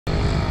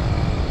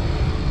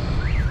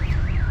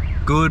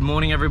Good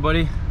morning,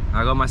 everybody.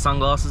 I got my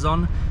sunglasses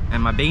on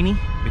and my beanie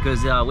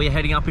because we're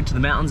heading up into the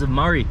mountains of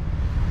Murree.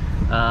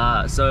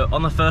 So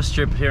on the first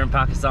trip here in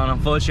Pakistan,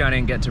 unfortunately I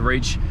didn't get to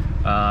reach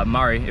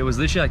Murree. It was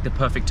literally like the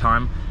perfect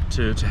time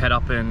to head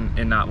up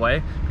in that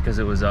way because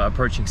it was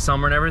approaching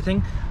summer and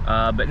everything.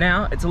 But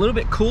now it's a little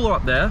bit cooler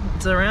up there.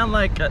 It's around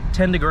like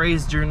 10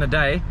 degrees during the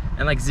day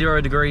and like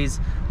 0 degrees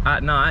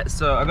at night.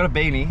 So I got a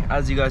beanie,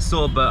 as you guys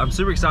saw, but I'm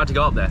super excited to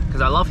go up there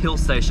because I love hill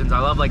stations. I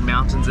love like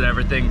mountains and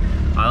everything.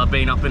 I love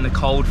being up in the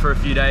cold for a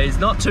few days,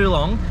 not too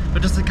long,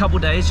 but just a couple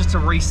days just to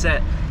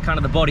reset kind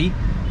of the body.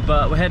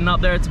 But we're heading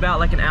up there. It's about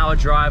like an hour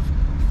drive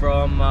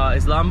from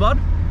Islamabad.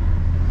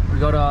 We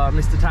got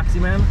Mr. Taxi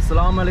Man.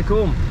 Assalamu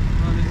alaikum.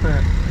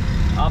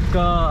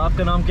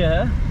 आपका नाम क्या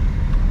है?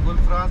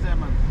 Gulfraz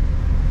Ahmed.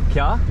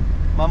 क्या?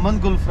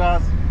 Mohammed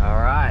Gulfraz.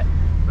 Alright,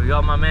 we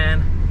got my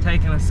man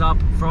taking us up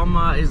from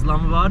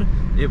Islamabad.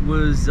 It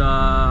was,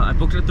 I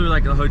booked it through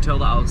like a hotel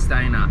that I was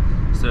staying at.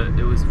 So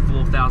it was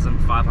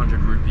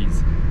 4,500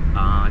 rupees.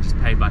 I just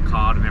paid by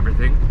card and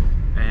everything.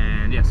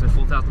 And yeah, so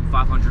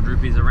 4,500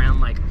 rupees, around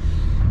like,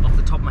 off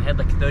the top of my head,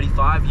 like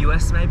 35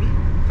 US maybe,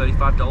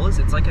 $35.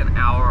 It's like an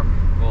hour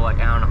or like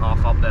hour and a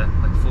half up there,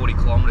 like 40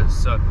 kilometers.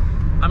 So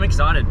I'm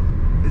excited.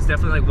 It's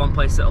definitely like one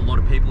place that a lot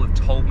of people have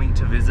told me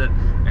to visit,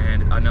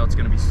 and I know it's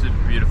going to be super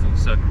beautiful.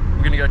 So we're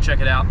going to go check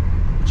it out.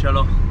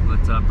 Chalo,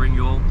 let's bring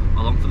you all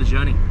along for the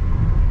journey.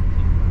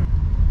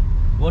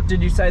 What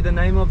did you say the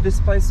name of this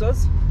place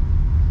was?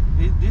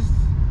 This?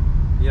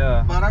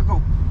 Yeah.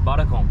 Barakom.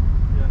 Barakom.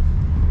 Yes.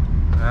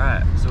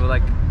 Alright, so we're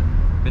like,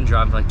 been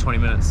driving for like 20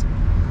 minutes.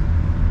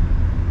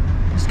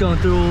 Just going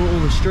through all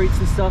the streets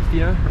and stuff,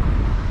 you know.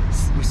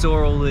 We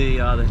saw all the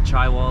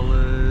chai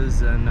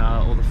wallas and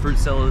all the fruit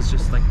sellers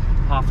just like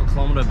half a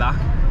kilometer back.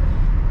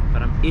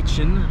 But I'm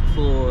itching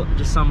for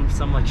just some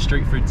like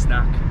street food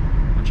snack.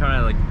 I'm trying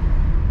to like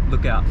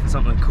look out for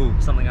something cool,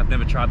 something I've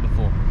never tried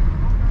before.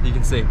 You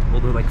can see all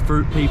the like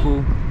fruit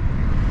people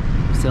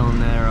selling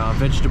their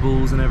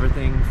vegetables and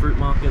everything, fruit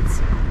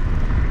markets.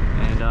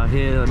 And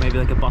here maybe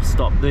like a bus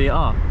stop. There you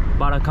are,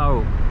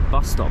 Barakaro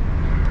bus stop.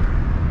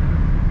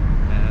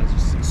 And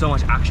there's just so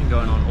much action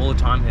going on all the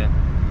time here.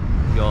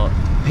 You got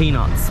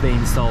peanuts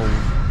being sold,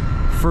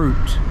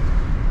 fruit.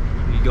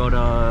 You got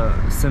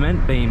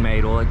cement being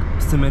made, or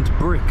like cement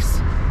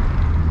bricks.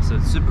 So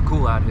it's super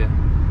cool out here.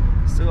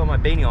 Still got my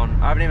beanie on.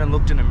 I haven't even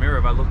looked in a mirror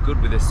if I look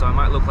good with this, so I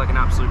might look like an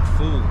absolute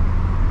fool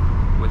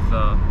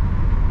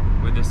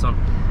with this on.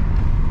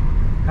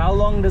 How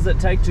long does it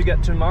take to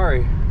get to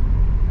Murree?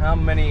 How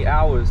many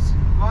hours?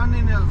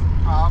 1.5.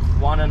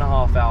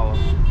 1.5 hours.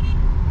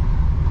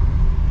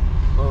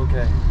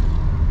 Okay.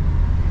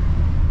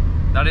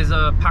 That is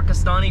a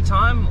Pakistani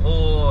time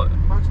or?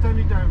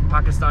 Pakistani time.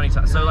 Pakistani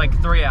time. Yeah. So like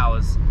 3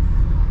 hours.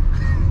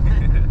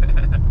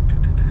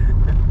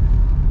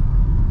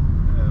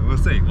 We'll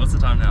see. What's the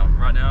time now?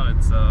 Right now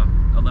it's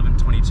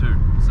 11:22.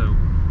 So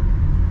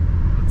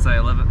let's say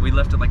 11. We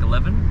left at like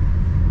 11,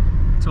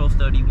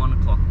 12:30, 1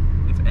 o'clock.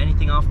 If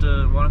anything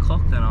after 1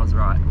 o'clock, then I was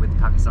right with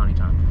Pakistani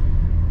time.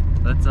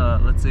 Let's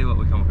see what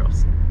we come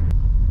across.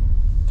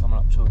 Coming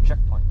up to a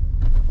checkpoint,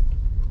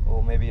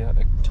 or maybe a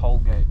toll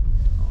gate.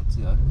 Oh, it's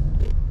a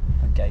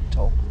gate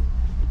toll.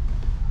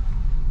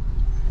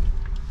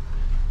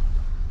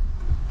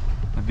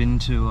 I've been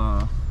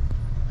to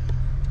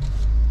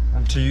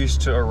I'm too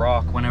used to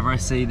Iraq. Whenever I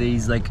see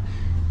these like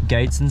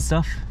gates and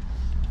stuff,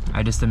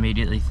 I just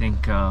immediately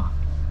think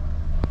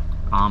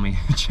army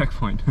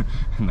checkpoint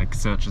and like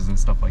searches and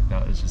stuff like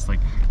that. It's just like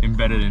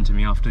embedded into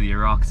me after the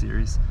Iraq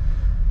series.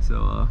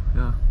 So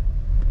yeah,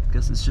 I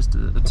guess it's just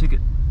a ticket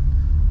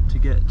to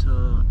get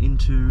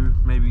into,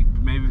 maybe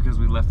because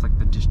we left like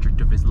the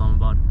district of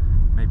Islamabad,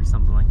 maybe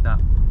something like that.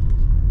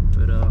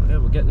 But yeah,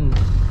 we're getting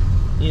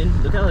in.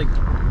 Look how like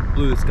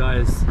blue the sky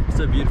is. It's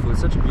so beautiful. It's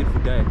such a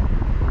beautiful day.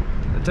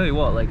 I tell you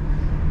what, like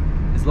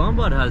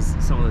Islamabad has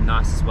some of the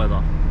nicest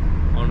weather,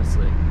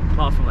 honestly.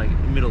 Apart from like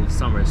middle of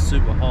summer, it's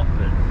super hot,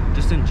 but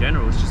just in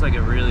general, it's just like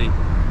a really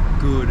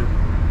good,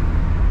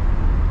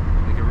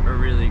 like a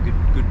really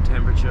good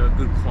temperature,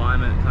 good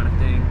climate kind of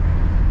thing.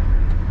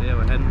 But yeah,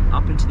 we're heading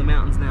up into the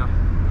mountains now.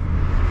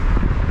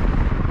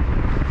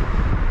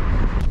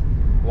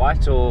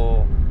 White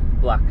or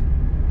black?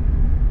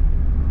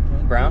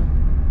 Brown?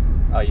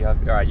 Oh, you have,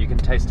 all right, you can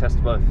taste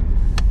test both.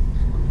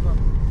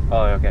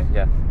 Oh, okay,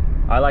 yeah.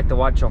 I like the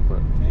white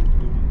chocolate. Thank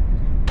you.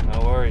 No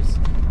worries.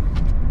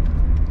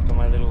 Got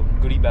my little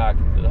goodie bag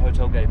that the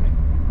hotel gave me.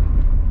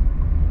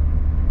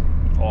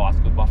 Oh, that's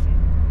good buffing.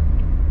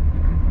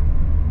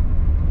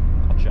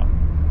 Gotcha.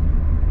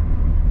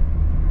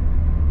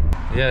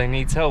 Yeah, he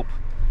needs help.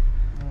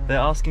 They're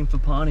asking for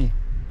pani.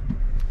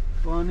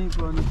 Pani.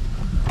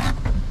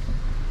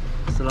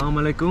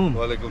 Assalamu alaikum.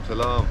 Walaikum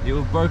salam. You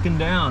were broken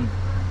down.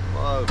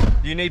 Wow.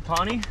 Do you need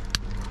pani?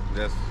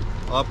 Yes.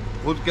 आप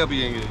खुद क्या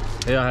पियेंगे?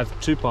 Yeah, I have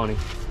 2 pani.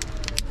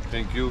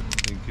 Thank you.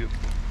 Thank you.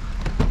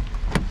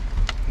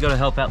 You gotta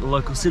help out the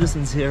local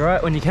citizens here,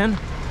 right? When you can.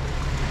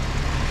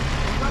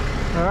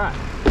 All right.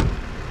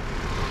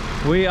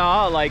 We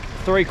are like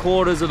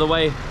 3/4 of the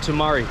way to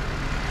Murree.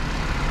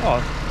 Oh,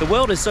 the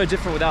world is so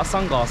different without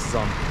sunglasses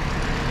on.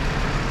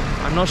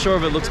 I'm not sure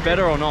if it looks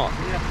better or not.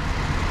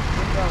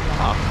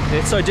 Oh,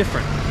 it's so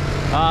different.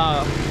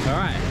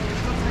 Alright.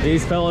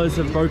 These fellows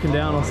have broken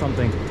down or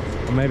something.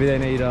 Or maybe they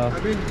need Oh,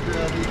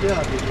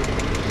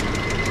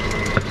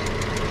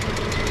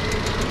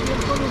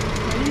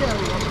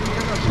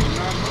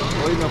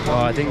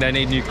 I think they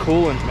need new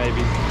coolant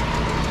maybe.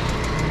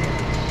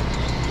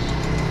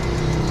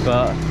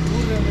 But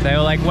they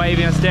were like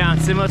waving us down,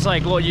 similar to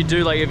like what you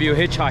do like if you were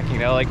hitchhiking.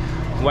 They were like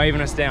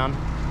waving us down.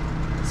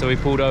 So we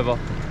pulled over.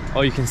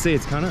 Oh, you can see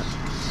it's kind of,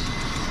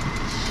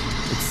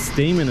 it's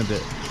steaming a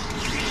bit.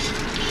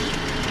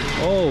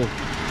 Oh.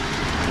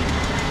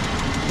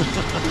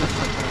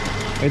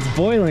 It's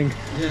boiling.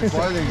 Yeah, it's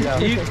boiling, yeah.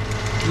 Heat?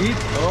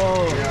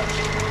 Oh. Yeah.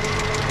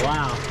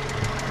 Wow.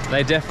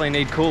 They definitely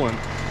need coolant.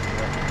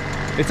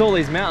 It's all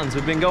these mountains.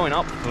 We've been going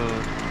up for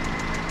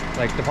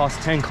like the past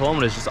 10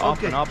 kilometers, just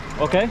up and up.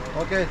 Okay?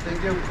 Okay,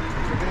 thank you.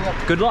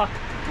 Good luck.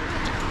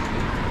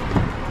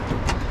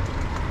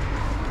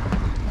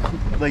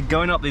 Like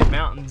going up these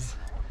mountains,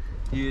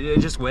 it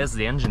just wears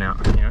the engine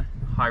out, you know?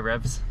 High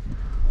revs.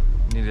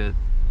 You need to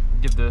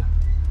give the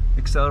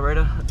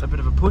accelerator a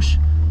bit of a push,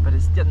 but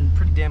it's getting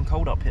pretty damn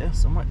cold up here,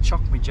 so I might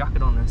chuck my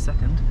jacket on in a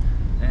second.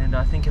 And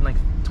I think in like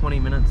 20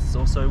 minutes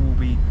or so we'll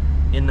be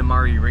in the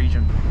Murree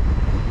region.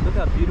 Look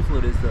how beautiful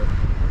it is though.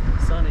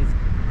 The sun is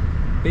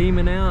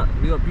beaming out,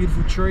 we got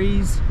beautiful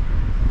trees,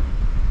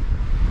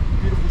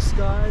 beautiful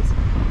skies.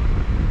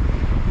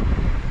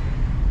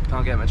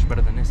 Can't get much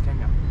better than this, can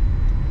you?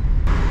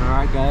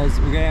 Alright guys,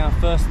 we're getting our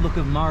first look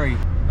of Murree.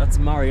 That's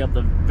Murree up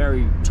the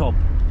very top.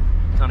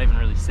 Can't even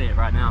really see it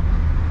right now,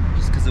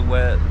 just because of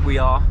where we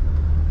are.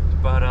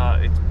 But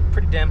it's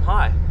pretty damn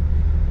high.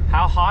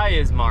 How high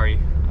is Murree?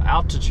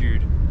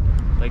 Altitude?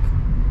 Like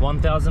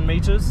 1,000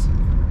 meters?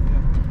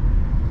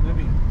 Yeah,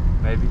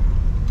 Maybe.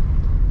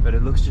 But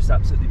it looks just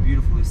absolutely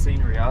beautiful, this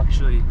scenery. I'll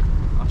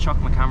chuck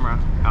my camera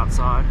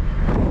outside.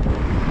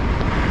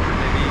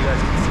 Maybe you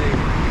guys can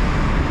see.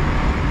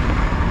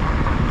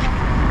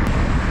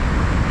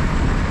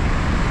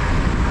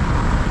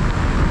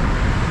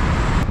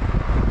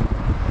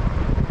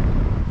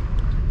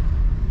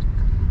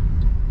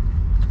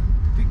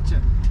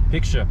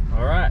 Picture,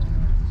 all right.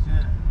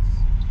 Yes.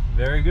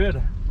 Very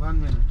good.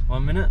 1 minute.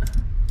 1 minute.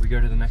 We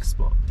go to the next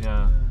spot.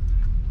 Yeah.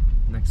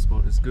 Next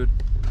spot is good.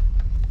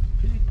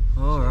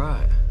 All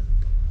right.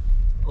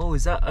 Oh,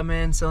 is that a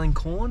man selling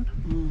corn?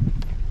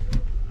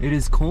 It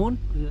is corn?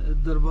 Yeah,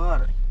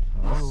 Darbar.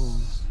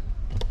 Oh.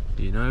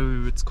 You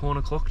know it's corn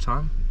o'clock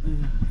time.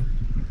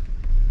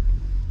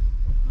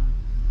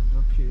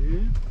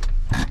 Okay.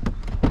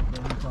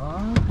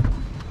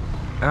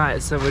 All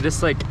right, so we're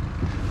just like,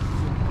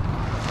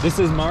 this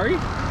is Murree?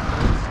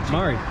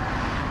 Murree.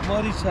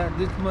 Murree side,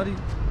 this Murree.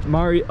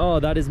 Murree, oh,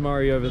 that is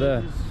Murree over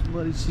there. This is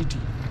Murree city.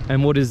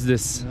 And what is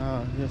this?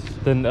 Yes.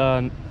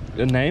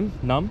 The name?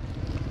 Num?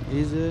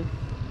 Is a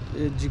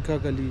Jika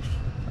Kalish.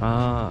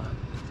 Ah.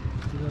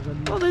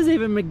 Oh, there's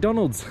even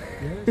McDonald's.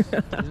 Yes,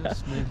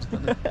 yes,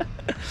 mate.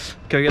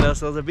 Go get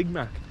ourselves a Big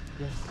Mac.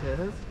 Yes,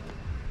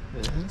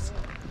 yes.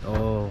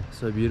 Oh,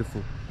 so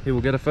beautiful. Here,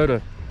 we'll get a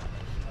photo.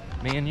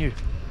 Me and you.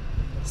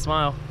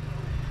 Smile.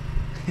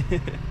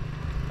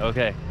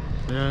 Okay.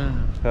 Yeah.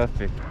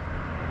 Perfect.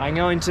 I'm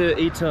going to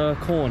eat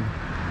corn.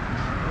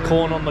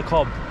 Corn on the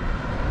cob.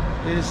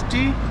 Is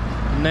tea?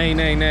 Nay.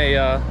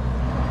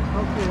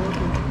 Okay.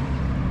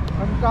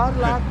 I'm car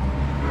lock.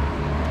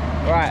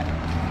 Right.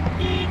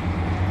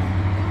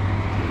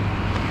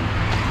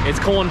 It's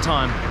corn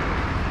time.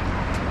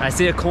 I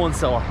see a corn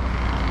seller.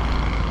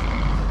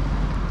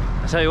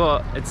 I tell you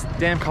what, it's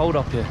damn cold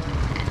up here.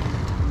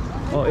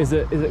 Oh, is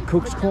it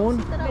cooked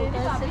corn?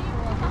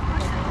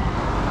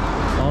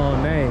 Oh,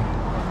 nay.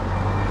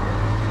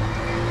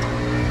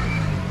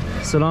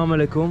 Assalamu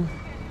alaikum.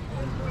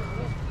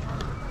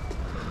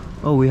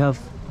 Oh, we have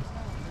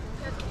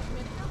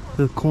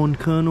the corn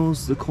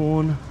kernels, the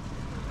corn.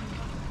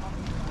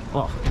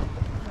 Oh,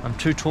 I'm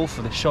too tall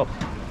for this shop.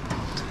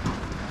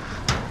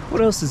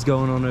 What else is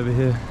going on over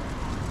here?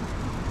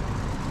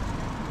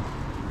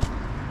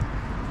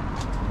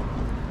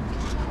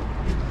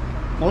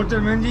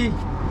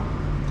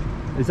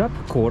 Is that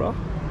Pakora?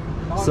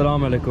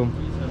 Assalamu alaikum.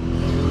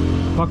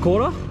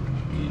 Pakora?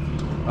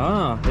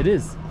 Ah, it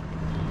is.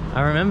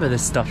 I remember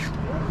this stuff.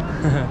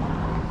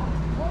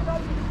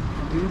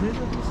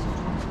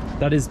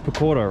 That is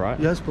Pakora, right?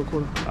 Yes,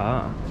 Pakora.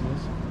 Ah.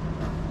 Yes.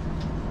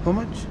 How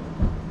much?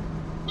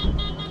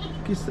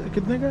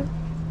 कितने का?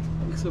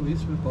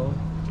 120 में पाव.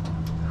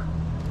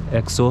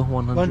 Exor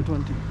 100.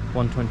 120.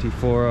 120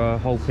 for a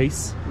whole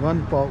piece.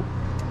 1 pav.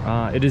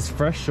 It is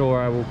fresh,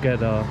 or I will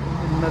get a.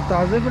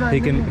 ताज़े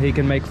बनाएंगे. He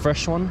can make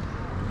fresh one.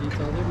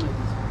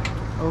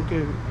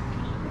 Okay.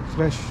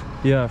 Fresh.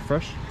 Yeah,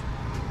 fresh.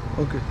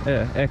 Okay.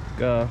 Yeah,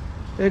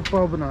 एक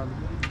पाव बना दो.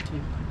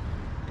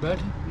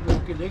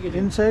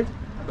 Inside?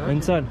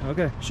 inside.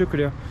 Okay,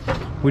 shukriya.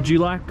 Would you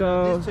like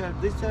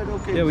This side,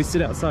 okay. Yeah, we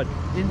sit outside.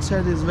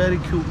 Inside is very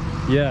cute.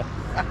 Yeah.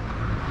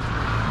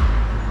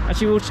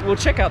 Actually, we'll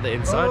check out the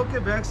inside. Oh, okay,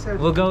 back side.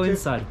 We'll go Check.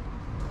 inside.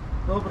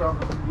 No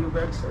problem. You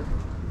backside.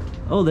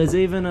 Oh, there's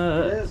even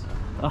Yes.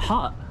 a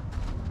hut.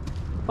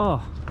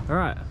 Oh, all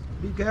right.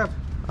 Be careful.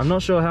 I'm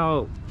not sure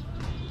how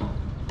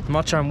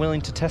much I'm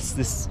willing to test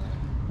this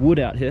wood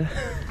out here.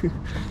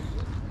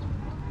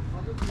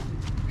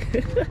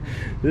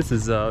 This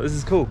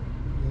is cool.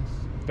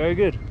 Very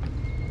good.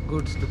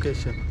 Good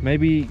location.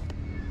 Maybe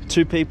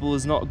 2 people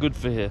is not good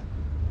for here.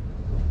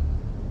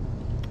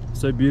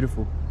 So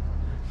beautiful.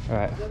 All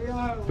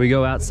right, we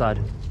go outside.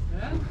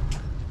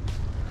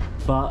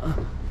 But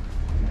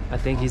I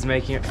think he's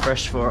making it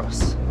fresh for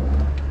us.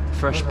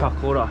 Fresh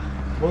pakora.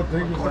 What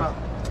thing is that?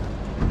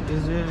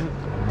 Is it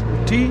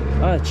tea?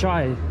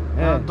 Chai.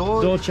 Yeah,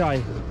 do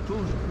chai.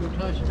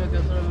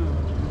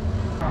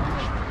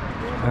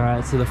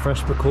 Alright, so the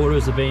fresh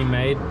pakoras are being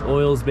made.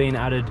 Oil's being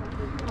added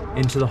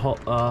into the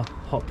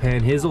hot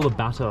pan. Here's all the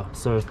batter.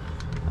 So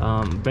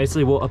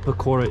basically what a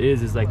pakora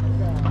is like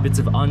bits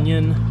of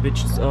onion,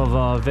 bits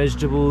of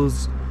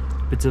vegetables,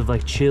 bits of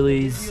like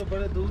chilies,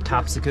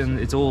 capsicum.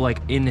 It's all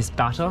like in this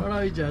batter,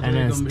 and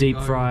then it's deep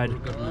fried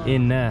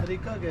in there.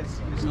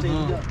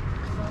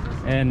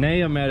 And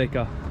nay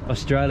America,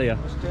 Australia.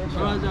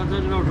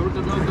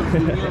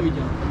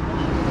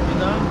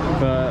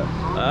 But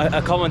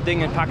a common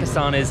thing in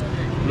Pakistan is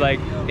like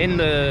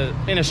in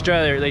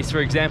Australia, at least, for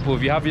example,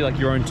 if you have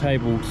your own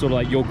table, sort of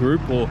like your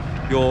group or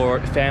your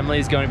family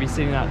is going to be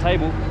sitting at that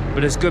table,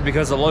 but it's good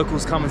because the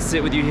locals come and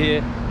sit with you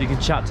here. You can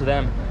chat to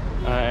them,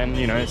 and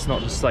you know, it's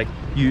not just like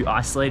you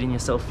isolating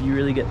yourself. You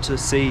really get to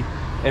see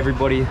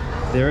everybody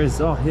there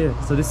is. Oh, here.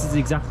 So this is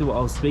exactly what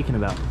I was speaking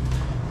about.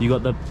 You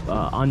got the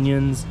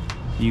onions.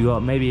 You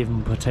got maybe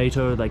even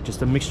potato, like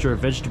just a mixture of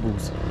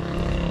vegetables.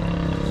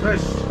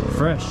 Fresh.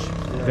 Fresh,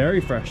 very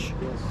fresh.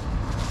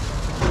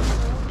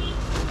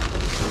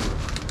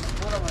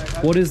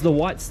 What is the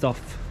white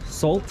stuff?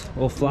 Salt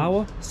or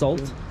flour?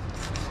 Salt.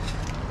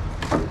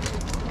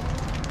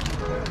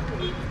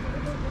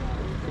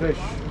 Fresh.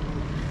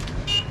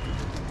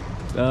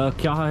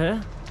 Kya hai?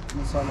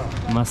 Masala.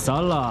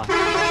 Masala.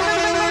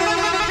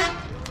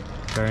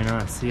 Very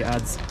nice. He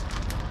adds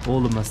all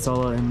the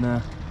masala in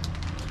there.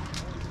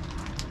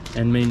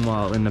 And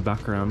meanwhile, in the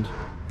background,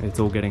 it's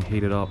all getting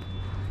heated up.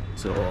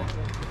 So,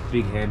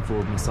 big handful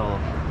of masala,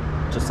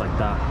 just like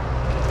that.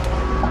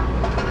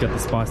 Get the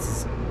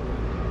spices.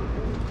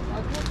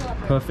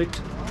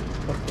 Perfect.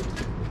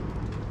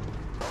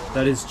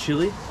 That is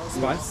chili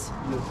spice.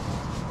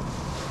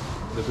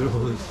 Look at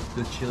all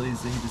the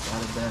chilies that he just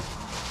added there.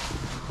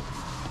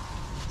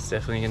 It's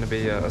definitely going to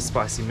be a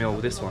spicy meal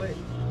with this one.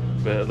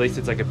 But at least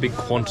it's like a big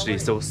quantity,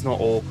 so it's not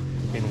all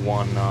in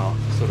one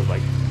sort of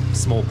like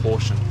small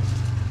portion.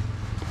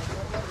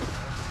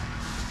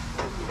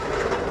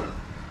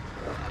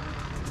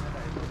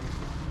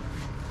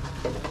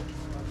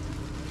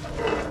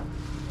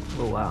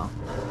 Oh wow,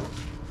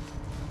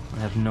 I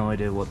have no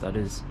idea what that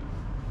is.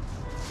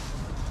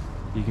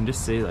 You can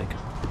just see like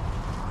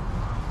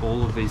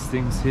all of these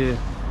things here,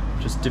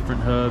 just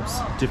different herbs,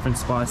 different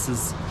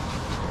spices,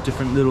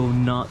 different little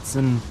nuts,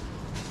 and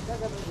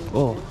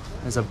oh,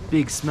 there's a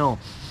big smell,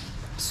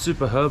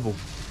 super herbal.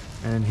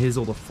 And here's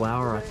all the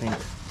flour, I think,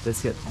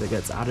 that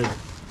gets added.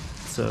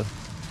 So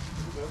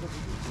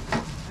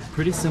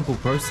pretty simple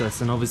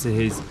process, and obviously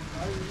he's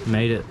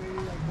made it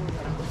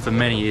for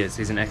many years.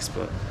 He's an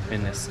expert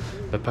in this.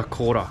 But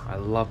pakora, I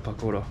love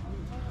pakora.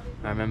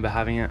 I remember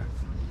having it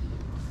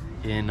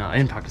in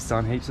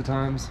Pakistan heaps of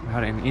times. I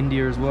had it in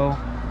India as well.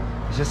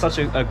 It's just such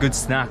a good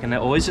snack, and they're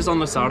always just on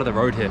the side of the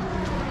road here.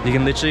 You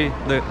can literally,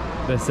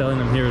 they're selling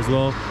them here as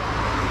well.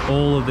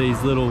 All of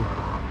these little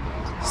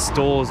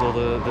stores, or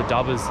the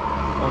dubbers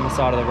on the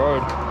side of the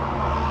road,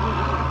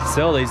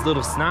 sell these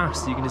little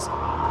snacks. You can just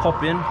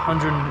pop in,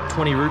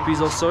 120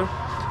 rupees or so.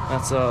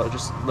 That's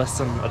just less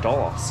than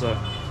 $1. So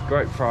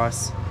great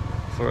price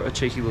for a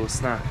cheeky little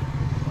snack.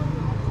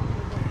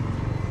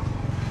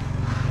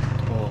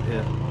 Oh,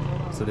 here.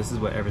 So this is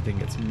where everything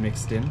gets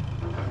mixed in.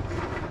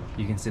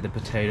 You can see the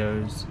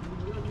potatoes,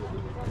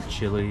 the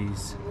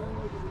chilies,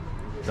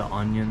 the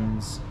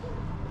onions.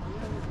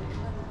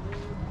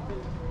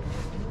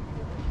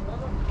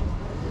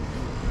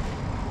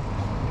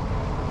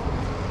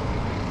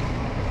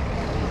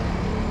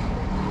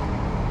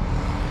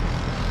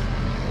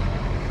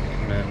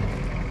 And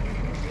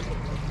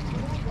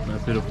then a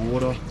bit of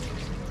water.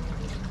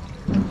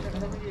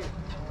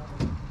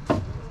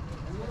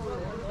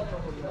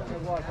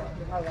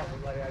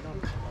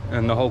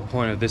 And the whole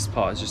point of this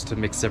part is just to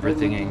mix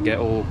everything in, get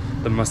all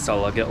the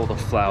masala, get all the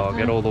flour,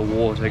 get all the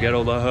water, get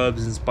all the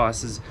herbs and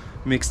spices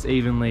mixed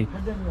evenly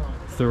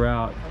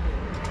throughout.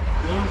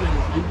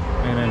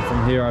 And then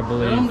from here, I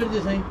believe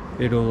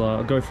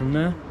it'll go from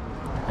there,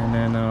 and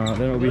then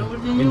it'll be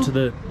into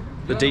the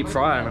deep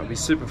fryer, and it'll be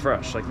super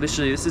fresh. Like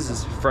literally, this is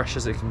as fresh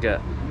as it can get,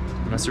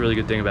 and that's a really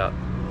good thing about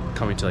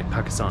coming to like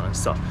Pakistan and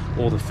stuff.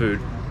 All the food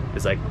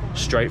is like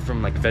straight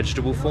from like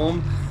vegetable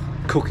form,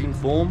 cooking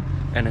form,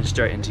 and then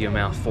straight into your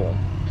mouth form.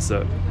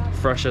 So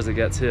fresh as it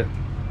gets here.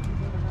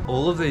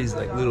 All of these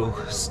like little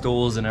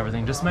stalls and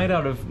everything just made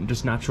out of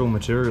just natural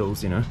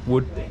materials, you know,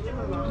 wood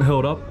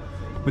held up.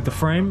 with the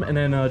frame, and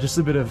then just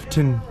a bit of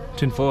tin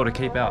foil to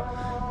keep out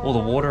all the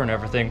water and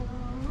everything.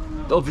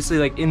 Obviously,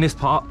 like in this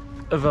part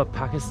of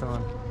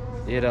Pakistan,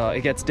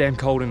 it gets damn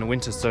cold in the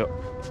winter, so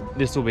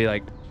this will be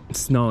like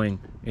snowing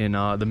in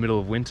the middle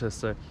of winter,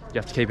 so you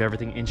have to keep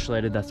everything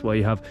insulated. That's why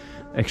you have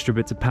extra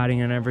bits of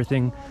padding and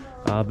everything.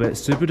 But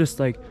it's super just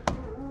like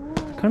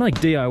kind of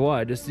like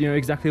DIY, just, you know,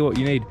 exactly what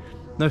you need.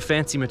 No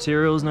fancy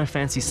materials, no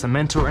fancy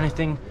cement or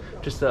anything,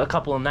 just a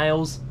couple of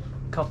nails,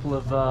 a couple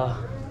of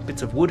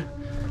bits of wood,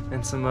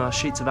 and some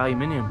sheets of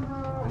aluminium,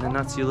 and then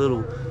that's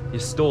your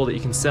store that you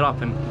can set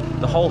up. And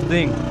the whole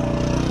thing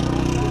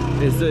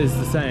is the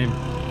same,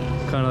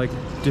 kind of like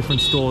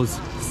different stores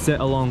set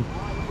along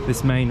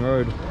this main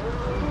road.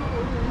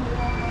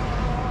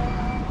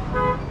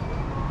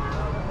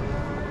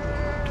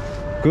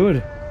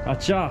 Good,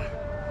 acha.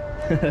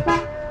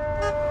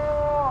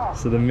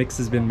 So the mix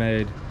has been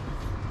made.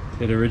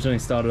 It originally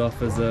started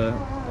off as a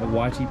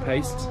whitey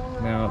paste.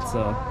 Now it's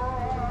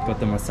got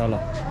the masala.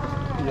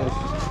 Yes.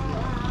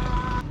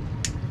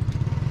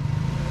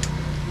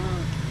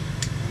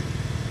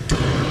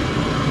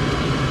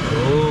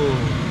 Oh.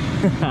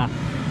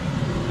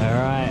 All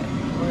right.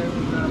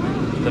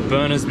 The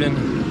burner's been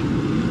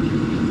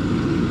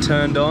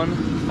turned on.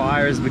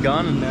 Fire has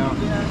begun, and now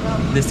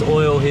this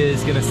oil here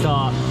is going to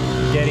start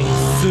getting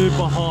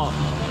super hot.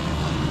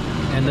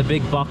 And the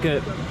big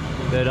bucket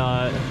that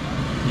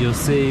you'll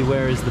see,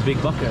 where is the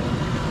big bucket?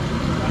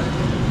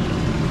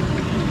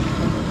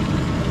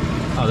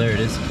 Oh, there it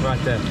is, right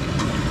there.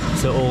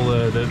 So all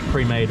the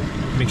pre-made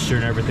mixture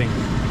and everything,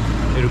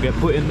 it'll get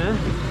put in there.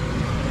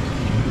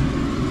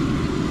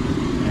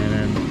 And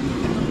then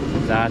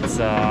that's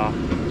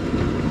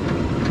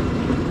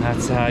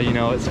how you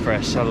know it's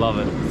fresh. I love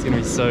it. It's gonna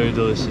be so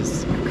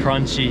delicious.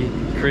 Crunchy,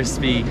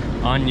 crispy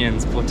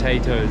onions,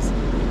 potatoes.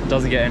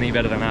 Doesn't get any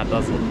better than that,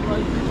 does it?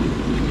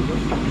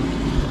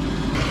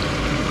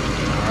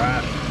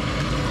 Alright.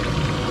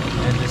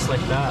 And just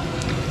like that,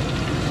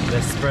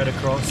 they're spread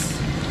across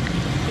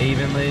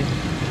evenly.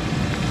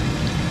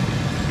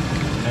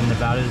 And the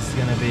batter's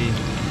gonna be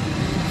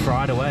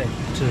fried away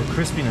to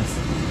crispiness.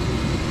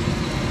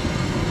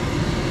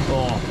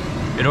 Oh,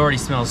 it already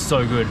smells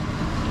so good.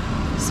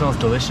 It smells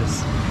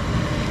delicious.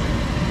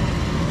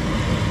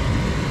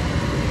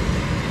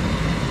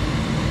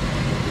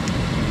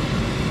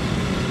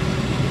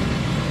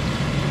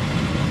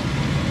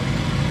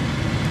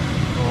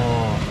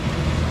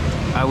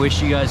 I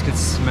wish you guys could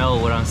smell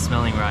what I'm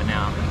smelling right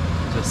now.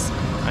 Just,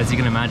 as you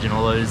can imagine,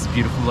 all those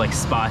beautiful like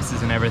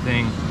spices and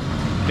everything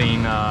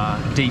being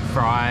deep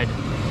fried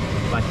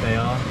like they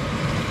are.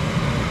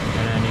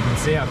 And then you can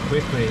see how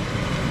quickly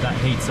that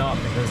heats up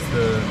because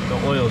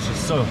the oil is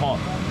just so hot.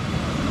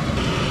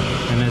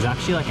 And there's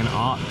actually like an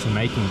art to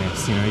making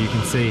this, you know. You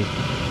can see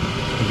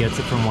he gets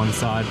it from one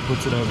side,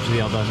 puts it over to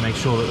the other, make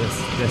sure that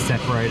they're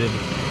separated,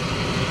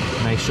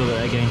 make sure that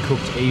they're getting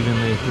cooked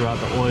evenly throughout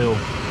the oil.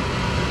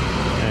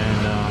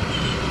 And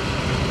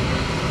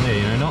yeah,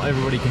 you know, not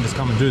everybody can just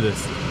come and do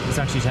this. This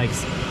actually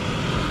takes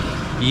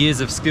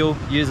years of skill,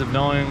 years of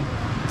knowing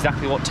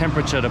exactly what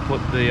temperature to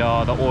put the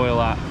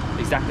oil at,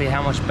 exactly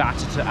how much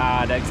batter to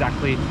add,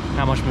 exactly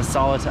how much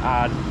masala to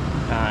add,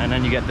 and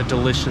then you get the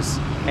delicious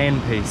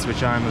end piece,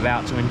 which I'm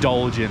about to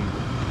indulge in.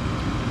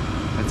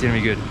 That's gonna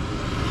be good.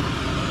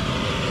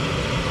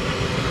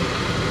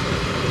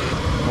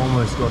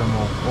 Almost got them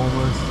all.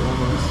 Almost.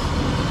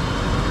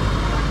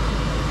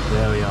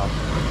 There we are.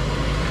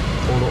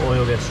 All the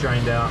oil gets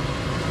strained out.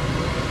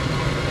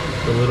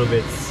 The little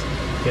bits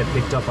get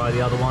picked up by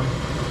the other one.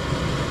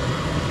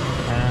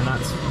 And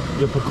that's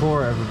your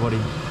pakora, everybody.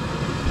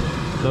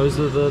 Those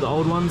are the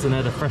old ones, and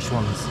they're the fresh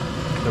ones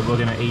that we're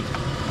gonna eat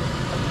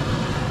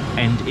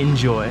and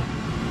enjoy.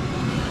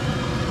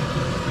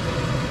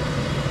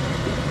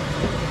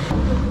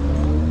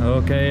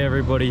 Okay,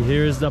 everybody,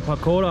 here's the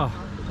pakora.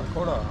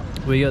 Pakora.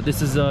 We got,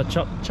 this is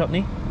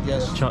chutney?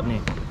 Yes.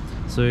 Chutney.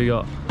 So you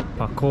got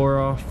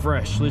pakora,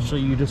 fresh.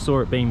 Literally, you just saw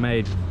it being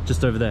made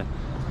just over there.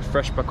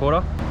 Fresh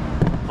pakora.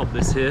 Pop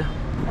this here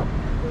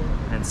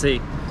and see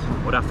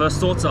what our first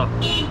thoughts are.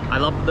 I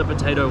love the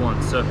potato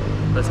one, so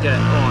let's get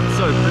it. Oh, it's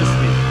so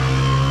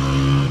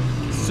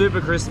crispy.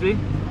 Super crispy.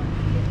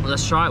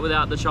 Let's try it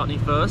without the chutney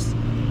first.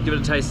 Give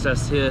it a taste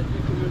test here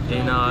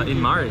in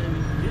Murree.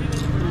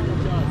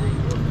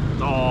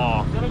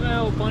 Oh,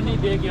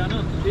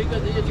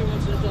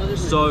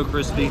 so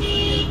crispy.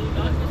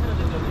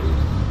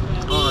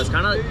 Oh, it's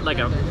kind of like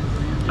a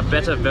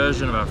better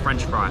version of a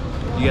French fry.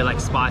 You get like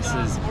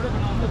spices,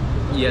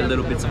 you get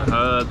little bits of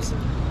herbs.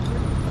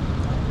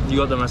 You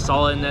got the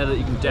masala in there that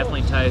you can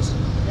definitely taste.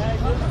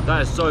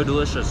 That is so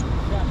delicious.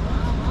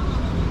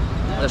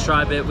 Let's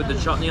try a bit with the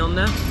chutney on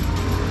there.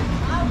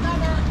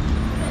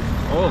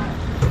 Oh,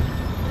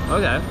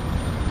 okay.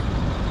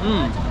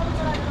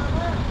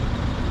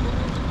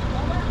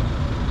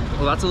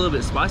 Well, that's a little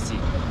bit spicy.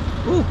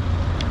 Ooh,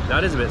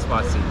 that is a bit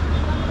spicy.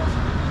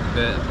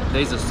 But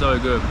these are so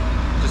good.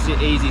 Just your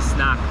easy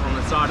snack on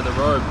the side of the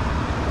road.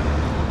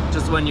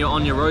 Just when you're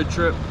on your road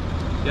trip,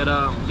 get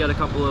a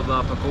couple of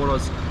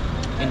pakoras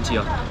into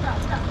you.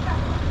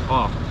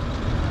 Oh,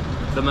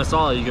 The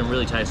masala, you can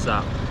really taste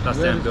that. That's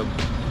Very damn good.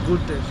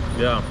 Good taste.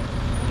 Yeah,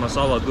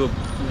 masala good.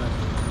 Yeah.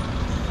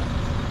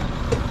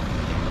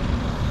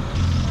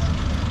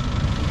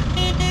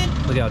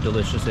 Look how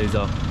delicious these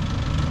are.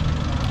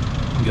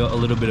 You got a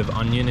little bit of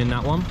onion in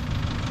that one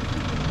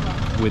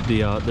with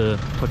the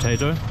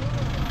potato.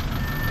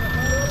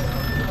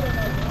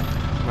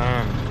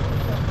 Man,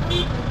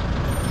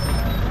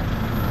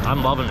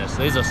 I'm loving this.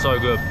 These are so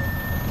good.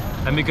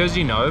 And because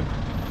you know,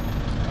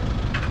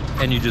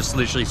 and you just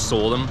literally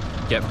saw them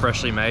get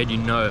freshly made, you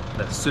know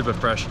they're super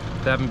fresh.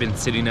 They haven't been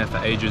sitting there for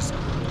ages.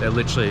 They're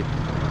literally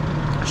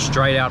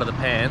straight out of the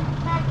pan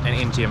and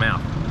into your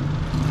mouth.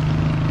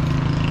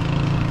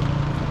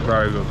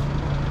 Very good.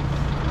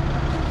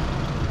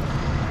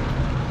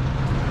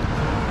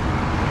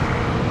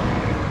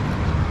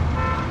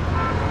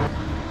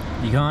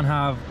 You can't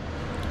have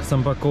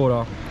some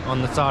pakora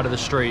on the side of the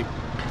street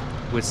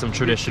with some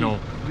traditional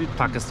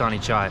Pakistani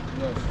chai.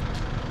 Yes.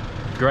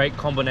 Great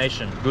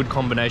combination, good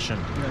combination.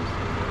 Yes.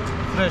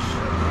 Fresh.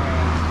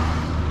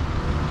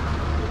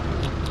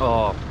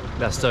 Oh,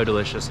 that's so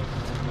delicious.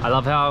 I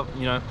love how,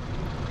 you know,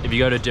 if you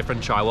go to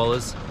different chai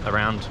wallas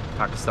around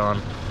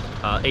Pakistan,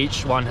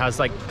 each one has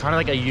like kind of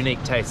like a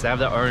unique taste. They have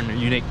their own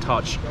unique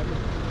touch.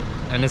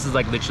 And this is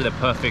like literally the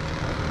perfect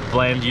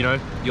blend, you know.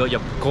 You got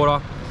your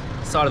pakora,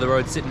 side of the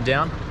road sitting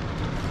down,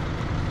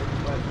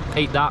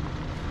 eat that,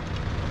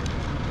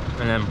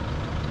 and then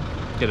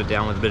get it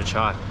down with a bit of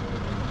chai.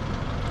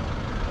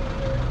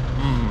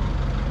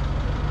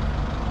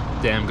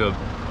 Damn good.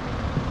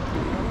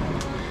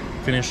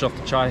 Finished off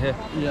the chai here.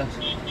 Yes.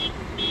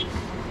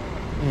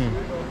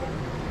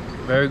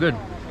 Very good.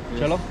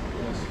 Cello?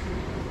 Yes.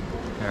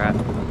 Alright.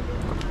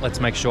 Let's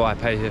make sure I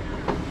pay here.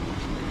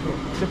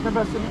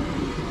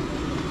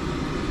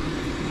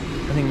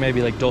 I think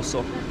maybe like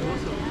doso.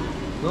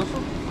 Doso?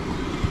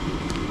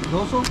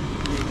 Doso?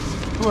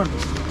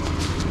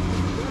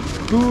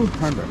 200.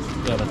 200.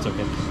 Yeah, that's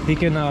okay. He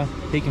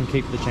can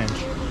keep the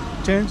change.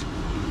 Change?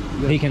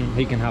 He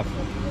can have.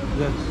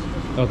 Yes.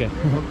 Okay.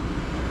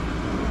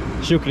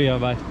 Shukriya,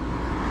 bye.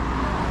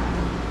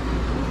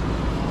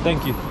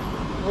 Thank you.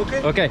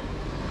 Okay. Okay.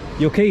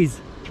 Your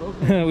keys.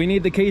 Okay. We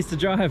need the keys to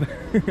drive.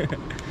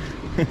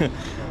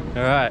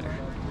 Alright.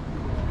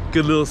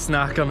 Good little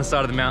snack on the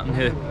side of the mountain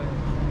here.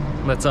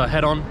 Let's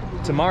head on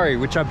to Murree,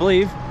 which I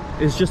believe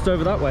is just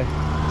over that way.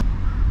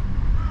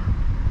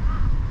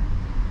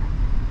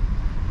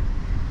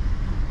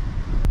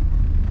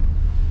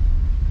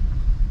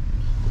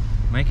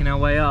 Making our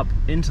way up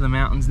into the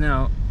mountains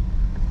now.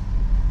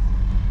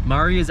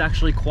 Murree is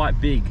actually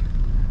quite big,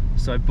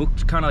 so I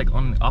booked kind of like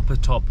on the upper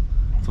top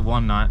for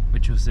one night,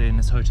 which you'll see in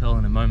this hotel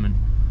in a moment.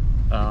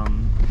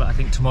 But I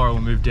think tomorrow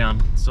we'll move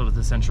down sort of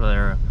the central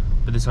area.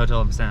 But this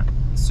hotel I'm staying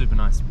at, super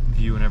nice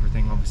view and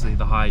everything. Obviously,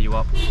 the higher you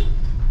up,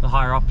 the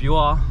higher up you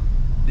are,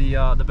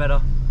 the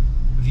better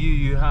view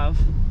you have.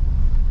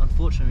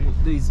 Unfortunately,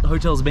 these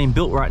hotels are being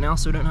built right now,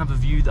 so we don't have a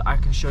view that I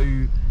can show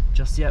you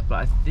just yet. But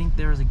I think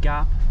there is a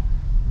gap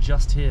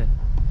just here.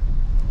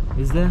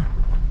 Is there?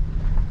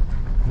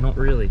 Not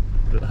really,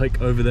 but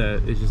like over there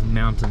is just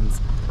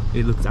mountains.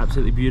 It looks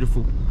absolutely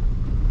beautiful.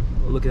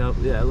 Look how,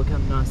 yeah, look how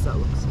nice that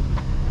looks.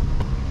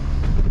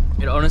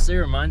 It honestly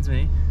reminds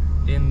me,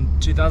 in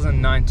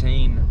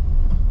 2019,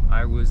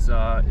 I was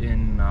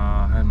in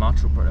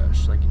Himachal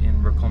Pradesh, like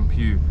in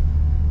Rakampu,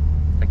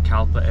 like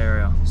Kalpa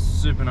area,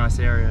 super nice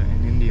area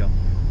in India.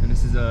 And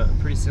this is a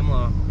pretty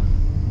similar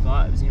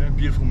vibes, you know,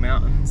 beautiful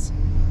mountains,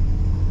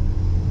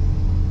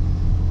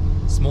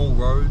 small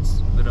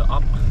roads that are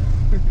up,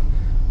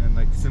 and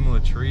like similar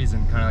trees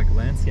and kind of like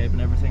landscape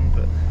and everything.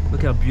 But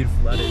look how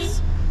beautiful that is.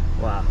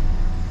 Wow.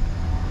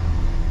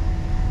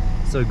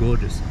 So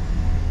gorgeous.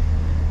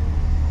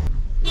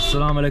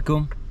 Assalamu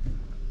alaikum.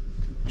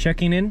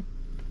 Checking in.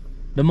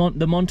 The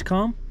Mont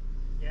calm?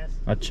 Yes.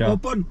 Acha.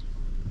 Open.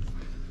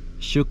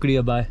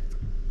 Shukriya, bye.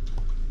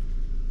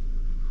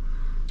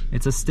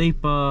 It's a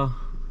steep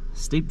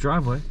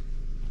driveway.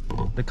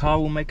 The car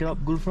will make it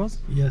up good for us?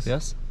 Yes.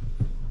 Yes?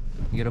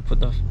 You gotta put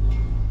the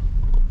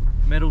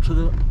pedal to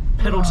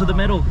the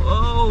metal.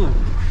 Oh!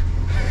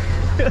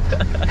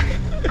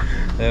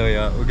 There we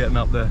are, we're getting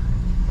up there.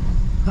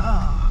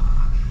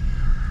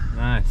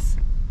 Nice.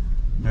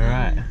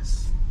 Alright.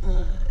 Nice.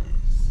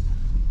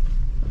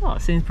 Oh,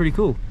 it seems pretty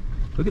cool.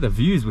 Look at the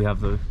views we have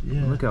though.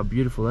 Yeah. Look how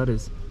beautiful that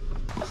is.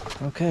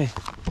 Okay.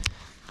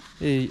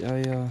 Hey, there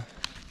you go.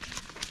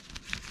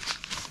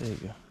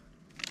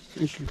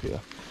 Shukriya.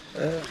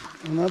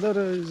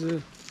 Another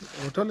is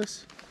hotel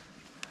is.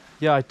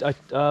 Yeah,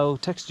 I'll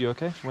text you,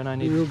 okay? When I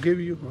need. We'll give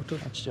you hotel.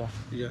 Acha.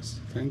 Yes.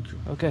 Thank you.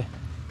 Okay.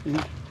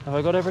 Yeah. Have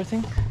I got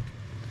everything?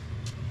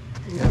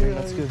 Yeah, I think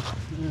that's good.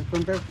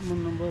 Contact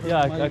number.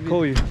 Yeah, I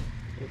call you.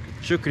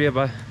 Shukriya,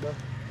 bye. Bye.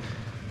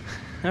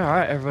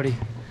 Alright, everybody.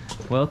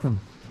 Welcome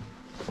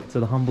to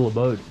the humble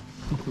abode.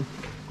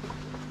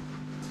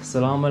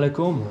 Assalamu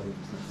alaikum.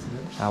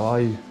 How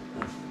are you?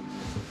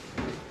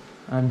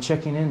 I'm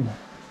checking in.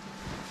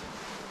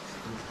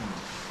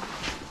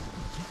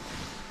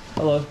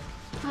 Hello.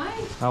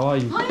 Hi. How are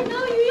you? I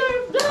know you.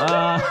 You're a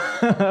blogger.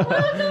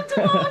 Welcome to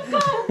Morocco.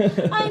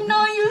 I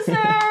know you, sir.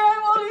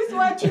 I'm always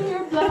watching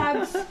your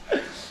vlogs.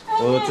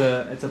 Well,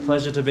 it's a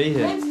pleasure to be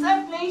here. It's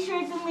a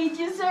pleasure to meet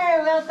you,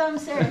 sir. Welcome,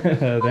 sir.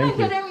 Thank oh my you.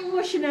 God, I'm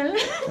emotional.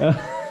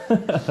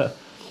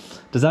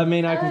 Does that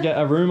mean I can get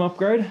a room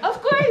upgrade?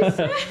 Of course.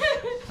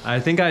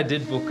 I think I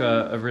did book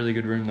a really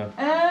good room though.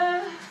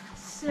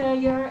 So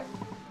you're...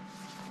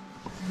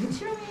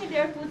 Which room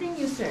they're putting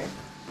you, sir?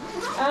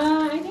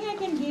 I think I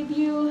can give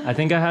you... I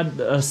think I had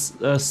a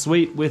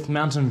suite with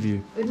mountain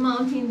view. With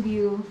mountain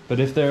view. But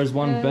if there is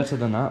one better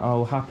than that,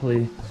 I'll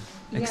happily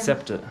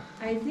accept it.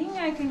 I think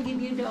I can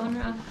give you the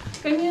honor.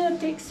 Can you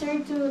take sir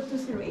to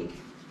Surrey?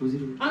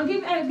 I'll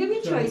give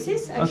you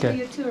choices. I'll show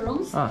you 2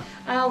 rooms.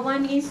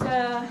 One is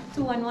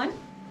 211,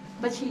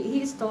 but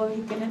he is told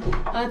he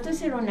cannot.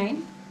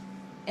 209,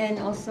 and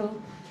also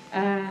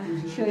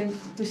show him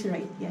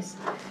 208. Yes.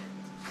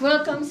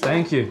 Welcome, sir.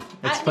 Thank you.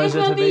 It's a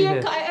pleasure to be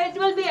here. It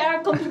will be our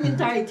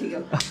complimentary to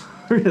you.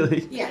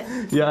 Really?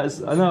 Yes.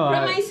 Yes, I know.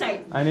 From my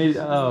side. I need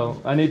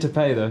to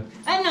pay though.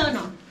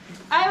 No.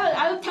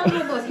 I will tell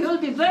you both. You will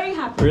be very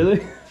happy.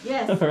 Really?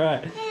 Yes. All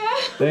right. Yeah.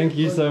 Thank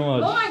you so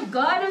much. Oh my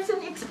God, that's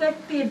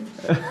unexpected.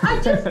 I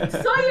just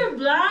saw your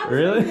vlogs.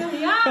 Really?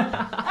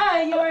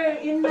 Yeah. You're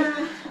in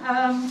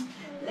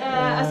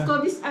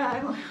Ascobis.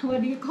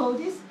 What do you call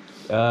this?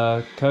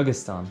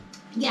 Kyrgyzstan.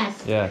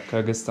 Yes. Yeah,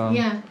 Kyrgyzstan.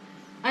 Yeah.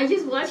 I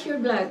just watched your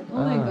vlog. Oh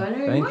my God.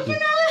 Thank you.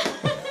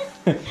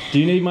 Do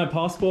you need my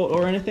passport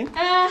or anything?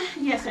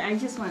 Yes, I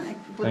just want to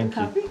put Thank a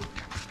copy.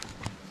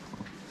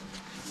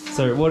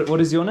 So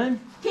what is your name?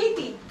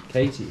 Katie.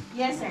 Katie.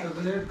 Yes, sir.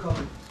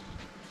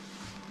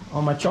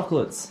 Oh, my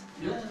chocolates.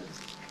 Yes.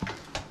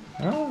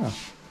 Ah,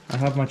 I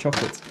have my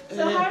chocolates.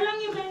 So how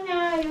long you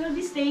will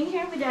be staying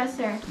here with us,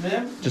 sir?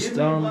 Ma'am, Just, give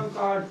me one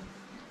card.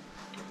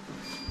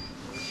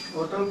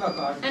 Hotel ka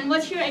card. And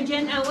what's your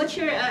agenda? What's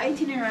your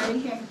itinerary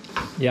here?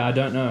 Yeah, I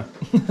don't know.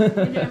 I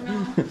don't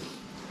know.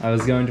 I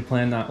was going to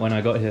plan that when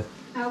I got here.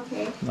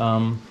 Okay.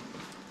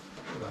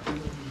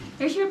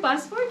 Here's your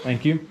passport.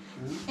 Thank you.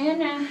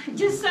 And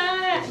just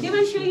they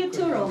will show you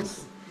 2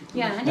 rooms.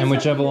 Yeah. And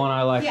whichever one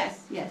I like.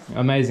 Yes. Yes.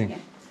 Amazing. Yeah.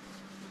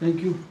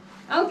 Thank you.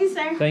 Okay,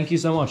 sir. Thank you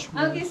so much.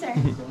 Okay, sir.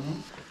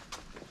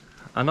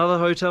 Another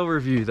hotel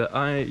review that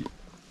I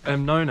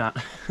am known at.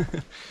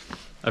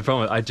 I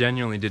promise, I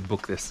genuinely did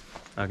book this.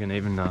 I can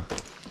even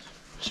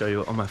show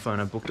you it on my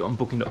phone. I booked it on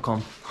booking.com.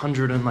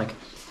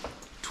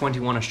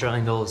 121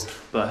 Australian dollars.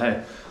 But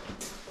hey,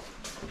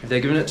 if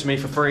they're giving it to me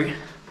for free,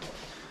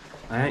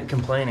 I ain't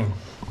complaining.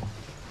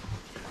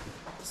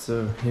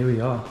 So here we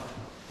are.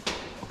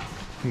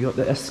 We got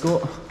the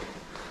escort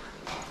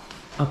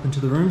up into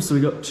the room. So we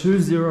got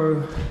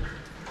 20...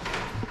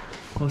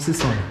 What's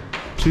this one?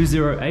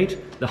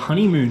 208, the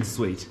honeymoon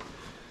suite.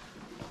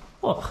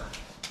 Oh,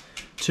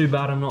 too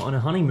bad I'm not on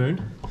a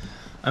honeymoon.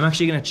 I'm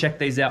actually gonna check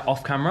these out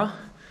off camera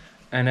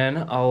and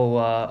then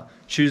I'll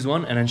choose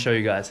one and then show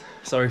you guys.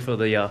 Sorry for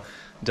the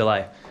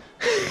delay.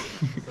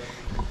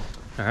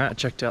 All right, I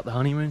checked out the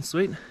honeymoon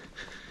suite.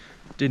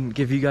 Didn't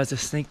give you guys a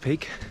sneak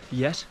peek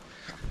yet,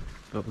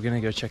 but we're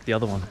gonna go check the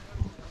other one.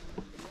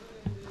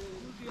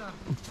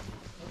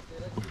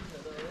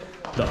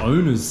 The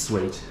owner's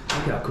suite.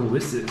 Look how cool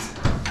this is.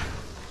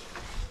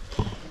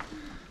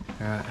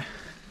 Alright.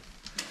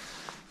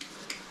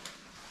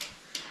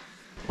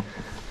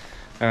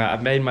 Alright,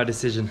 I've made my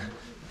decision.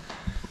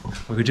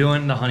 We're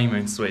doing the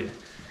honeymoon suite.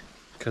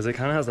 Because it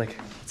kind of has like,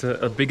 it's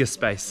a bigger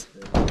space.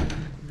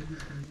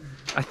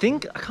 I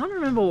can't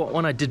remember what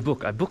one I did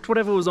book. I booked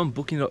whatever was on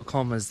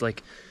booking.com as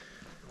like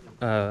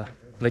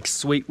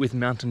suite with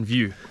mountain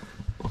view.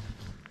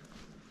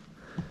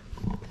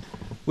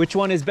 Which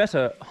one is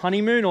better,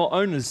 honeymoon or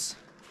owners?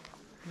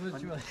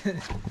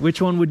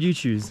 Which one would you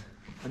choose?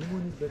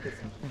 Honeymoon is better.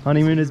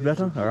 Honeymoon is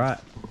better? All right.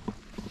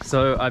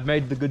 So I've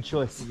made the good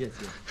choice. Yes.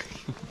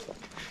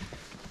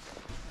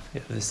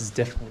 Yeah, this is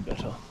definitely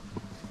better.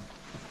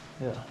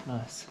 Yeah,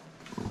 nice.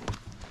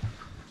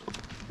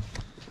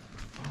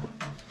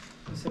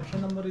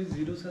 Reception number is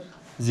 0, sir.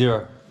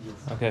 0. Yes.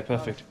 Okay,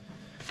 perfect.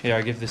 Here,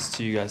 I give this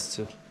to you guys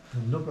too.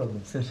 No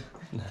problem, sir.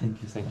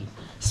 Thank you. Thank you.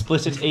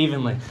 Split it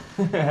evenly.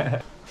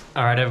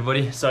 All right,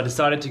 everybody. So I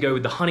decided to go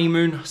with the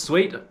honeymoon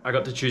suite. I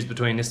got to choose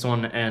between this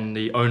one and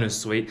the owner's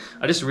suite.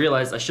 I just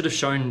realized I should have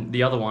shown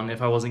the other one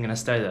if I wasn't gonna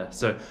stay there.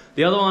 So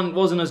the other one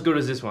wasn't as good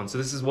as this one. So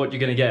this is what you're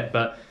gonna get,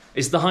 but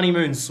it's the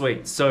honeymoon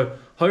suite. So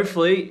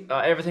hopefully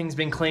everything's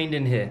been cleaned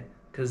in here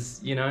because,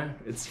 you know,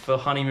 it's for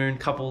honeymoon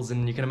couples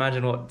and you can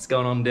imagine what's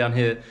going on down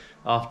here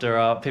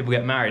after people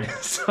get married.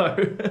 So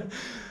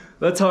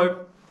let's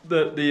hope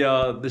that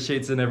the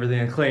sheets and everything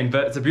are clean,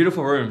 but it's a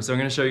beautiful room. So I'm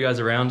gonna show you guys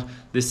around.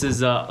 This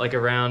is like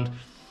around,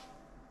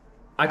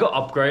 I got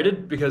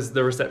upgraded because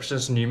the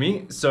receptionist knew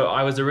me. So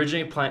I was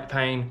originally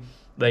paying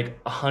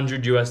like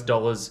 $100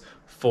 US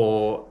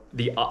for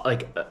the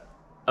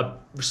a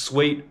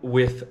suite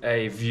with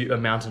a view, a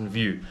mountain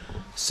view.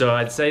 So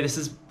I'd say this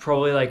is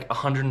probably like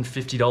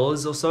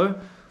 $150 or so,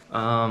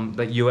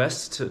 like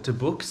US to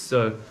book.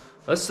 So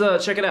let's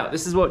check it out.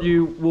 This is what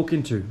you walk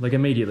into like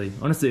immediately.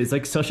 Honestly, it's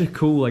like such a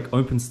cool like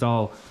open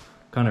style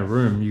kind of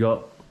room. You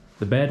got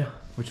the bed,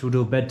 which we'll do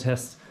a bed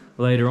test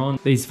later on.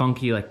 These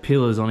funky like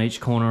pillars on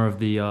each corner of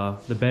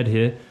the bed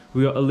here.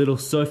 We got a little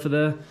sofa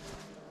there.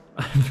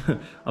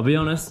 I'll be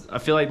honest, I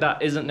feel like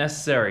that isn't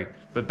necessary,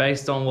 but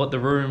based on what the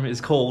room is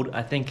called,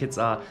 I think it's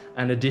an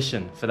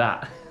addition for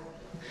that.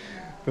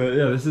 But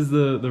yeah, this is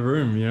the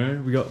room, you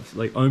know. We got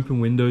like open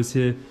windows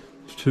here,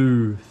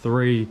 2,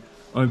 3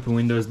 open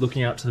windows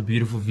looking out to the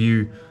beautiful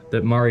view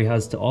that Murree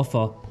has to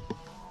offer.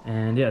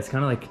 And yeah, it's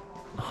kind of like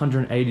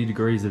 180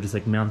 degrees of just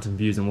like mountain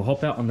views, and we'll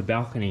hop out on the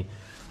balcony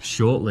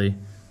shortly,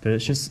 but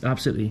it's just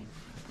absolutely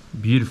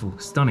beautiful,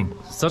 stunning.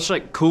 Such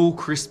like cool,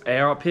 crisp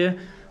air up here.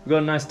 We've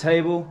got a nice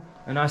table,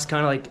 a nice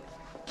kind of like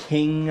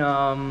king,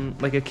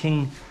 like a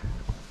king.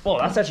 Oh,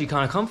 that's actually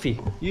kind of comfy.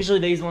 Usually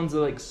these ones are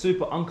like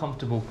super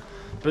uncomfortable,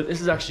 but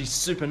this is actually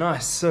super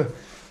nice. So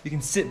you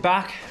can sit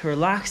back,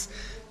 relax.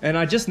 And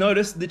I just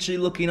noticed, literally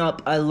looking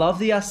up, I love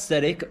the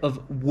aesthetic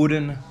of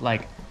wooden,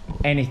 like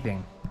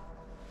anything.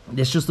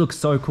 This just looks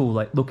so cool,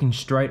 like looking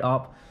straight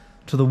up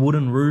to the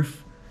wooden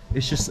roof.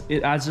 It's just,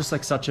 it adds just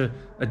like such a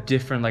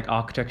different like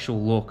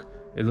architectural look.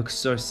 It looks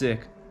so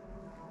sick.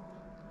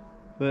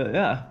 But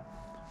yeah,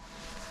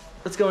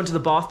 let's go into the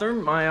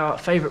bathroom, my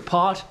favorite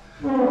part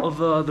of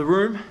the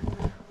room.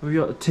 We've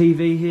got a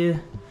TV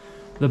here.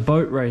 The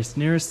boat race,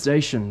 nearest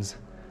stations.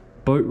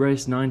 Boat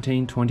race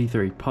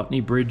 1923,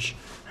 Putney Bridge,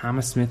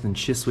 Hammersmith and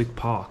Chiswick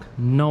Park.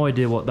 No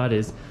idea what that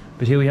is,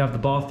 but here we have the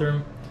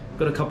bathroom.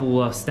 Got a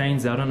couple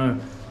stains there, I don't know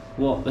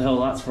what the hell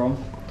that's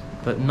from,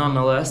 but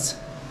nonetheless,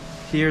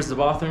 here's the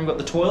bathroom. Got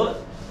the toilet,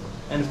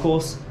 and of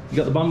course, you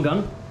got the bum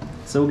gun.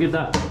 So we'll give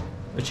that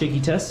a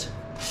cheeky test.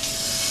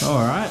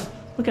 All right,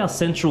 look how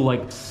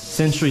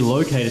centrally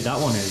located that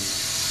one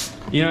is.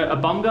 You know, a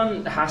bum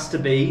gun has to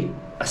be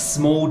a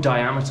small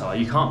diameter.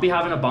 You can't be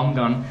having a bum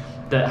gun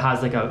that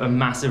has like a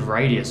massive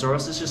radius, or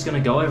else it's just gonna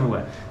go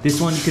everywhere. This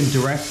one you can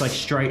direct like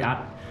straight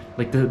at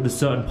like the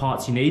certain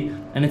parts you need,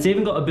 and it's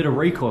even got a bit of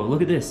recoil.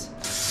 Look at this.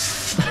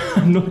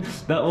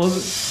 that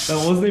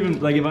wasn't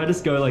even like, if I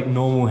just go like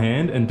normal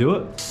hand and do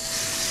it.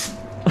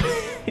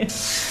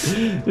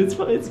 it's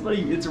funny,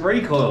 it's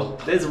recoil.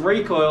 There's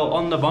recoil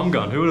on the bum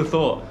gun, who would have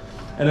thought?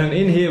 And then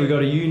in here we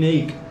got a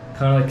unique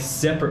kind of like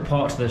separate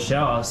part to the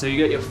shower, so you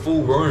get your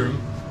full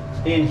room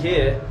in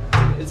here.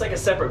 It's like a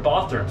separate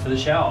bathroom for the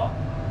shower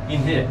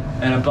in here,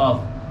 and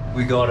above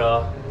we got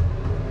a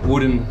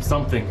wooden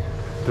something.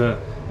 But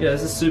yeah,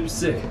 this is super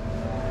sick.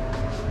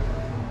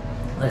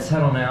 Let's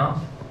head on out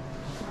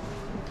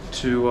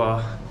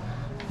to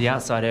the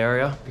outside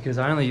area, because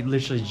I only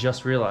literally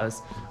just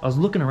realized, I was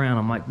looking around,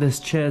 I'm like, there's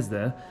chairs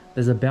there,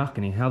 there's a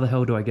balcony, how the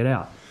hell do I get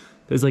out?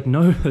 There's like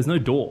there's no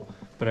door.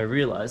 But I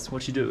realized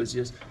what you do is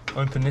you just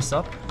open this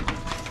up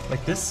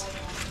like this,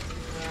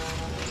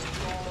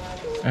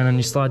 and then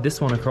you slide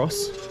this one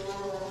across,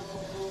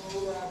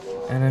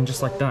 and then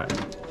just like that,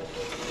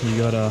 you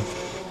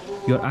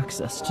got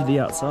access to the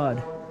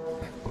outside.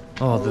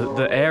 Oh,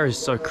 the air is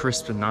so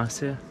crisp and nice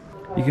here.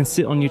 You can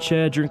sit on your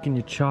chair drinking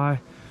your chai,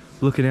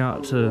 looking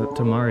out to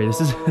Murree. This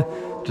is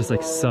just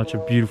like such a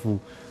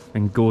beautiful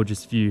and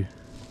gorgeous view.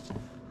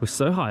 We're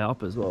so high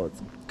up as well,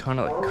 it's kind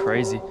of like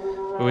crazy.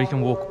 But we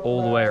can walk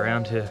all the way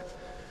around here.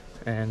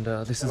 And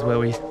this is where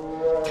we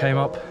came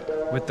up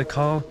with the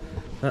car,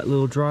 that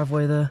little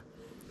driveway there.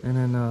 And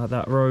then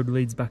that road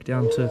leads back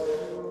down to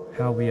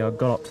how we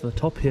got up to the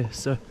top here.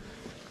 So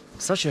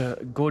such a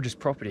gorgeous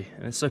property,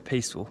 and it's so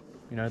peaceful.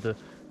 You know, the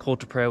call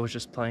to prayer was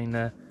just playing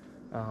there,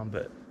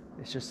 but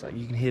it's just like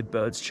you can hear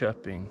birds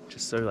chirping,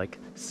 just so like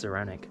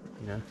serenic,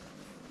 you know.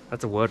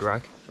 That's a word,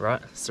 right?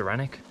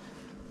 Serenic?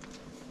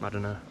 I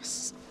don't know.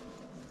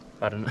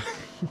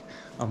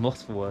 I'm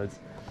lost for words.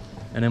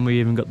 And then we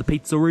even got the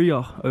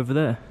pizzeria over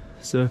there.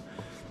 So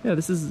yeah,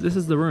 this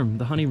is the room,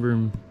 the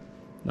honeymoon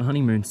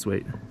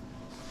suite.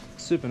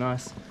 Super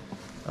nice.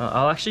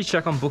 I'll actually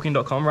check on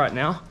booking.com right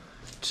now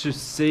to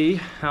see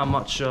how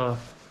much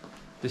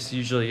this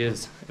usually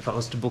is if I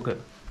was to book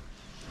it.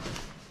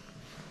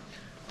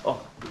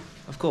 Oh,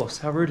 of course,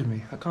 how rude of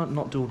me. I can't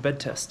not do a bed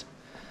test.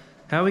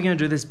 How are we gonna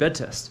do this bed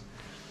test?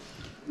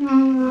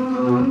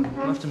 I'll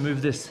have to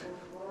move this.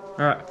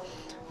 All right,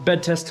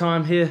 bed test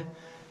time here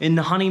in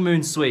the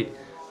honeymoon suite.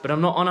 But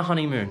I'm not on a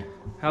honeymoon.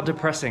 How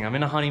depressing. I'm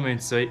in a honeymoon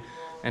suite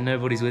and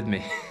nobody's with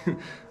me.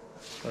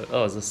 Oh,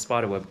 there's a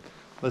spider web.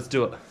 Let's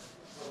do it.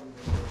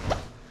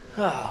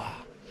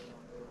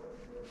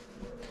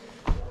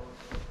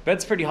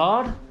 Bed's pretty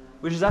hard,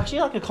 which is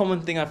actually like a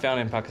common thing I found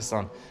in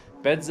Pakistan.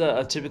 Beds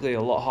are typically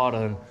a lot harder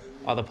than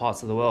other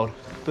parts of the world.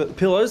 But the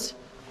pillows,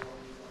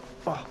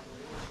 oh,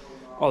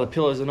 the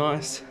pillows are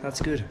nice.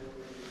 That's good.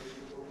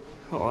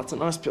 Oh, that's a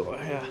nice pillow,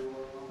 yeah.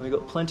 We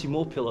got plenty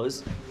more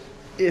pillows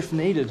if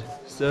needed.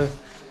 So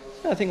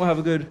yeah, I think we'll have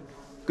a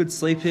good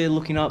sleep here,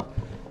 looking up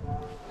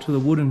to the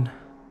wooden,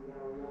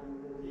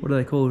 what are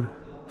they called?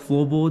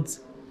 Floorboards,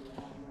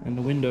 and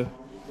the window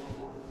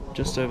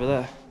just over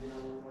there.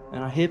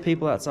 And I hear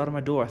people outside of my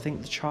door. I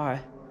think the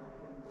chai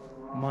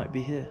might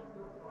be here.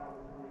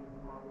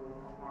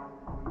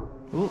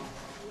 Ooh.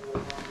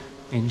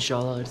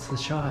 Inshallah, it's the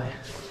chai.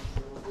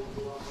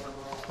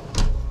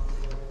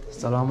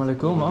 Assalamu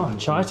alaikum. Oh,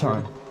 chai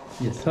time.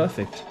 Yes.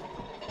 Perfect.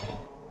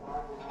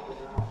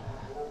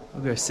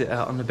 We'll go sit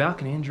out on the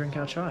balcony and drink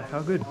our chai.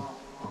 How good.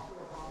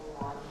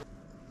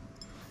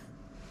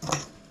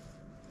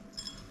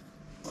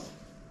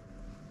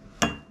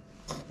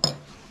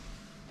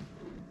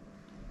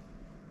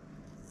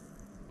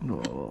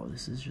 Oh,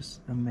 this is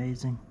just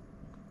amazing.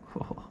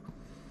 Oh.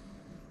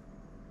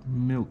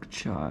 Milk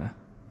chai.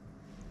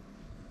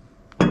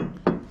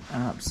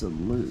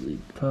 Absolutely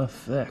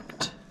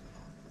perfect.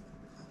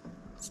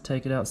 Let's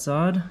take it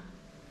outside.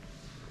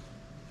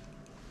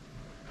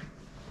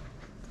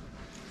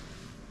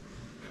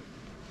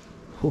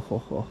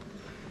 Oh.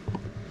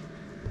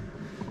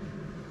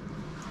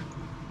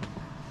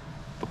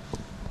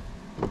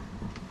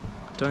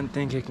 Don't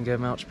think it can get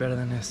much better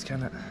than this,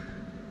 can it?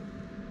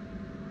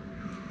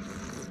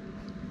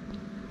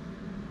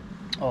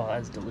 Oh,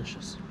 that's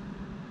delicious.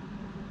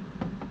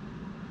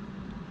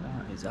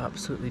 That is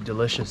absolutely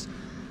delicious.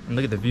 And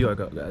look at the view I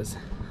got, guys.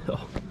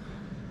 Oh,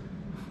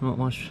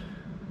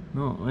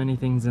 not many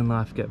things in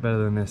life get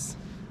better than this.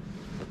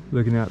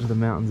 Looking out to the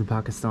mountains of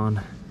Pakistan,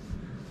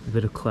 a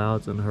bit of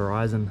clouds on the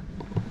horizon,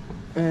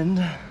 and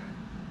a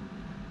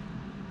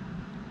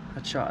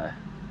chai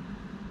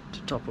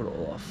to top it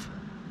all off.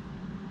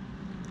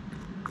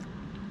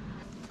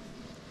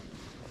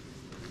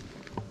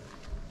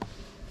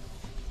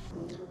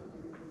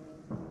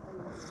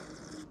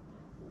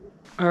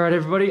 Alright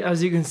everybody,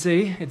 as you can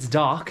see, it's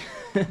dark.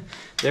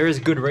 There is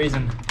good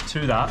reason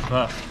to that,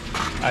 but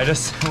I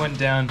just went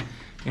down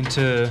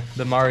into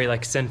the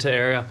Murree center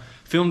area,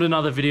 filmed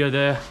another video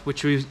there,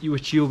 which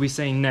you'll be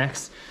seeing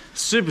next.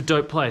 Super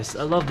dope place.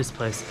 I love this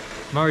place.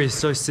 Murree is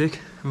so sick.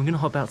 I'm gonna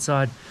hop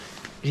outside.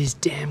 It is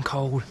damn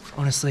cold,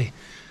 honestly.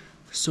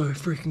 So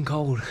freaking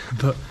cold.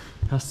 But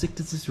how sick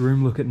does this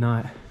room look at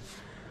night?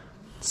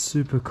 It's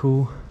super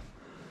cool.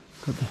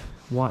 Got the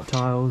white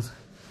tiles,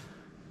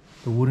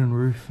 the wooden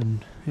roof,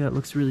 and yeah, it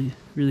looks really,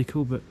 really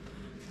cool. But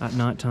at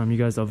night time, you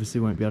guys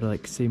obviously won't be able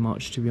to see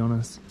much, to be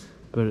honest.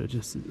 But it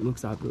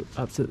looks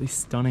absolutely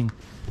stunning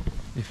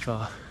if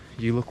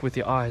you look with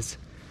your eyes.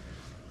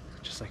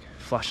 Just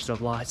flashes of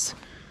lights.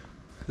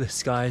 The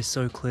sky is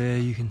so clear,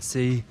 you can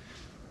see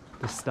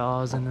the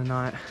stars in the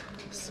night.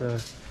 So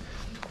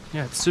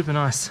yeah, it's super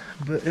nice.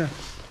 But yeah,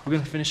 we're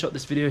gonna finish up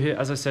this video here.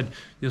 As I said,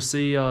 you'll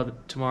see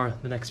tomorrow,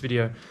 the next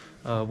video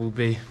will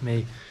be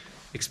me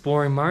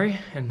exploring Murree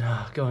and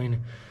going.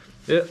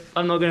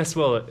 I'm not gonna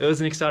spoil it. It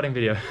was an exciting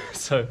video.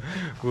 So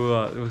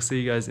we'll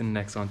see you guys in the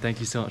next one. Thank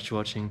you so much for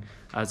watching.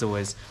 As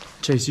always,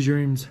 chase your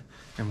dreams,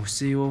 and we'll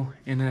see you all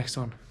in the next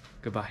one.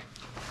 Goodbye.